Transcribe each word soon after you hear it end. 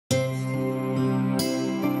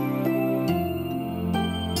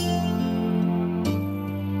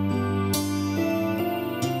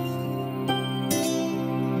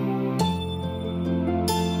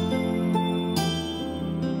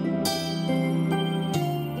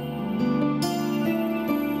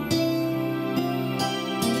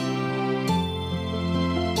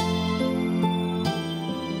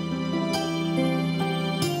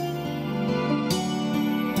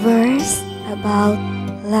about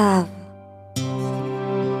love.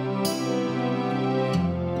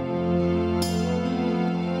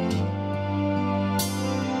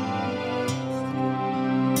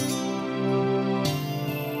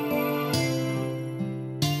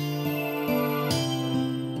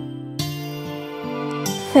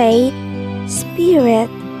 Faith, spirit,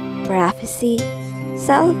 prophecy,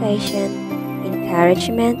 salvation,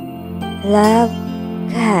 encouragement, love,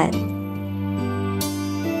 God.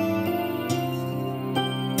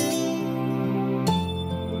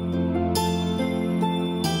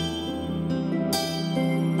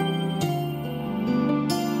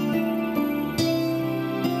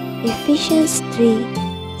 Ephesians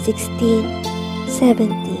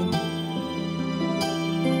 3:16-17.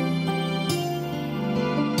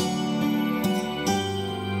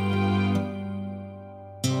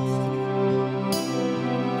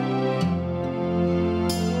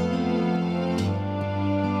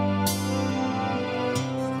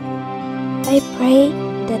 I pray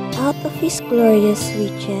that out of His glorious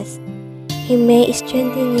riches, He may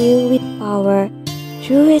strengthen you with power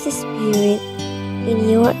through His Spirit in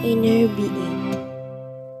your inner being.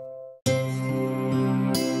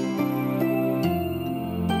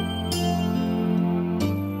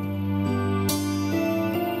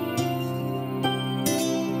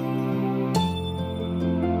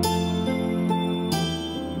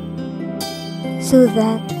 So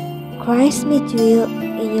that Christ may dwell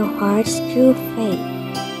in your hearts through faith.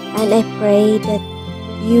 And I pray that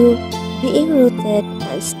you, being rooted and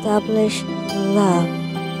established in love,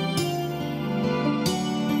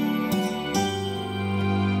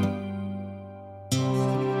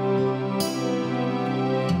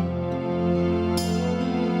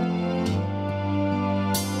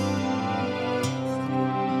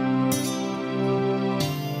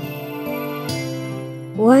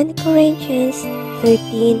 (1 Corinthians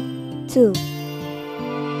 13:2).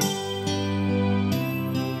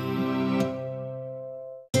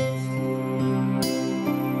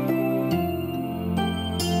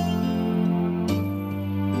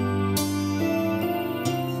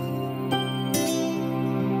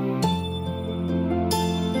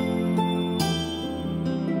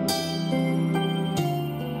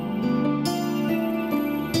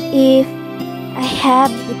 If I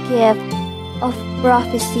have the gift of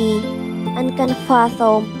prophecy and can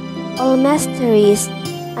fathom all mysteries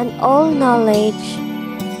and all knowledge,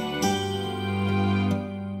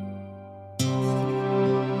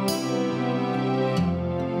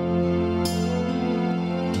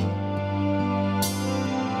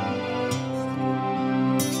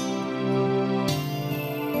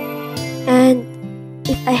 and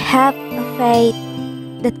if I have a faith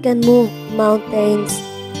that can move mountains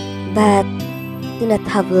but do not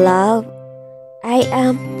have love, I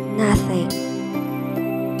am nothing.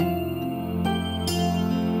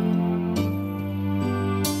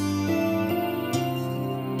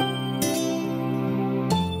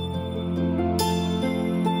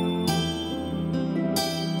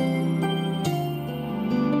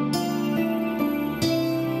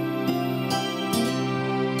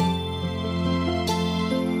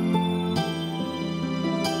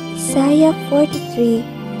 Isaiah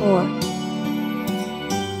 43:4.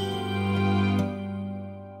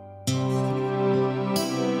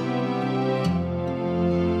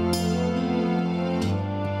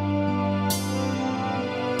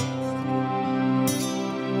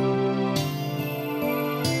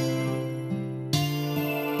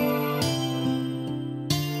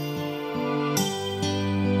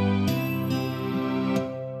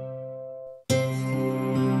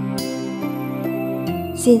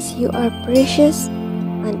 Since you are precious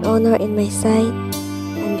and honor in my sight,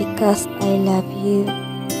 and because I love you,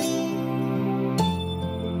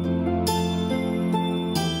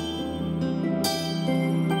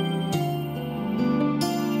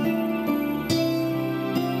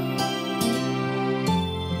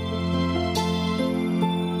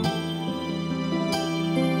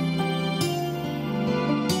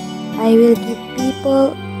 I will give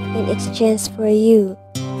people in exchange for you,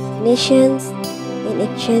 nations in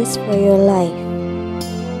exchange for your life.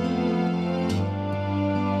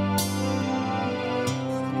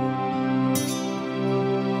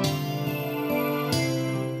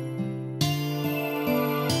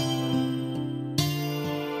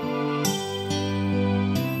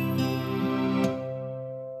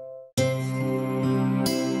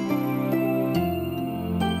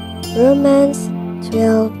 Romans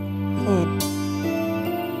 12:10.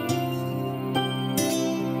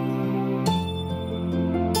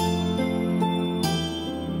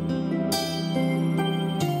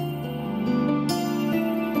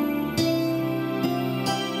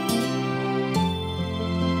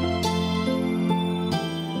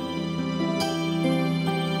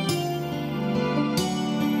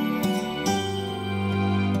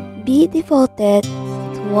 Be devoted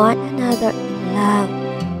to one another in love.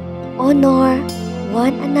 Honor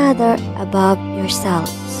one another above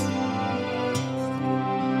yourselves.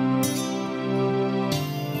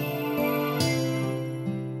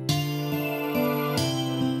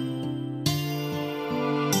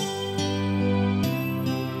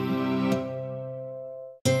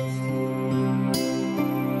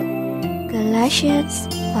 Galatians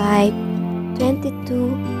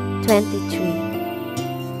 5:22-23.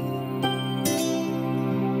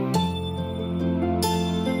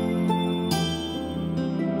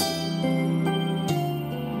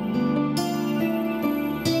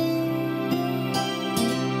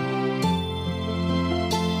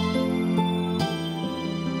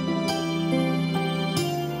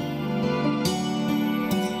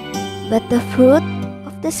 But the fruit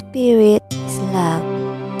of the Spirit is love,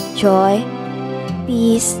 joy,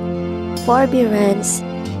 peace, forbearance,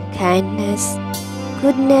 kindness,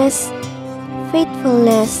 goodness,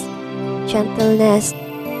 faithfulness, gentleness,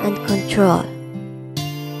 and control.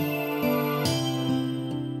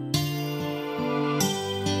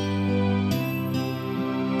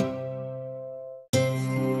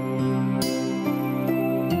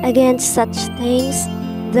 Against such things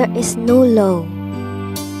there is no law.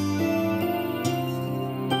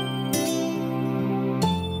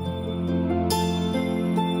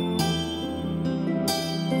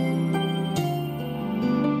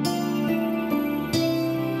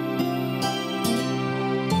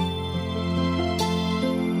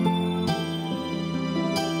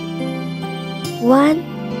 One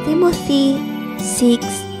Timothy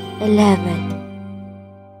 6:11.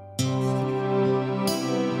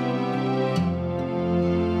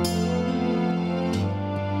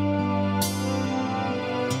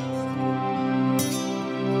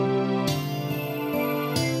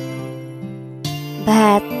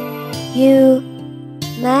 But you,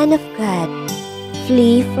 man of God,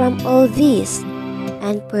 flee from all this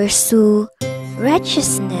and pursue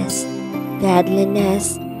righteousness,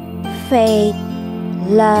 godliness, faith,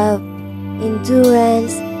 love,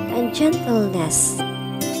 endurance, and gentleness.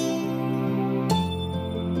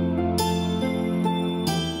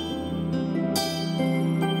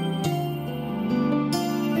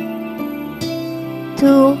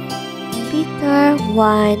 Two Peter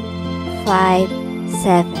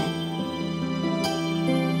 1:5-7.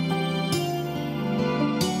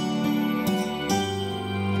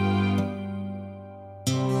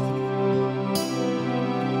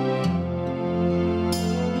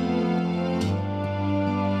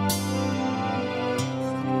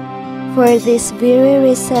 For this very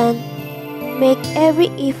reason, make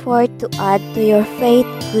every effort to add to your faith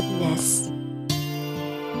goodness,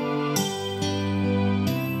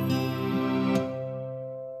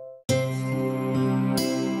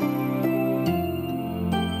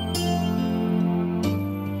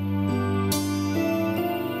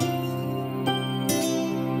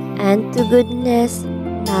 and to goodness,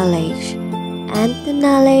 knowledge, and to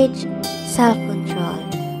knowledge, self-control,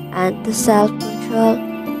 and to self-control,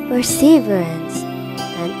 perseverance,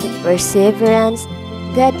 and to perseverance,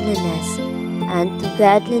 godliness, and to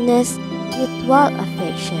godliness, mutual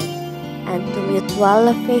affection, and to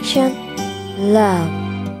mutual affection, love.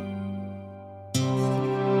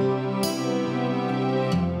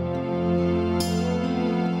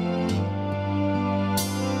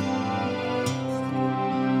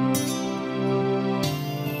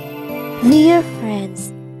 Dear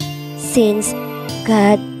friends, since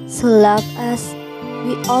God so loved us,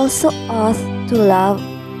 we also ought to love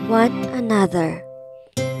one another.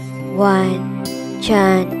 1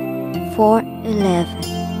 John 4:11.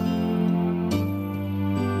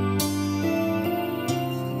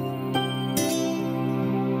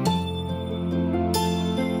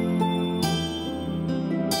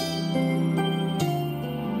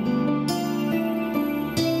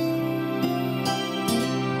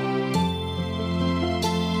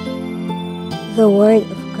 The Word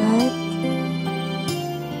of God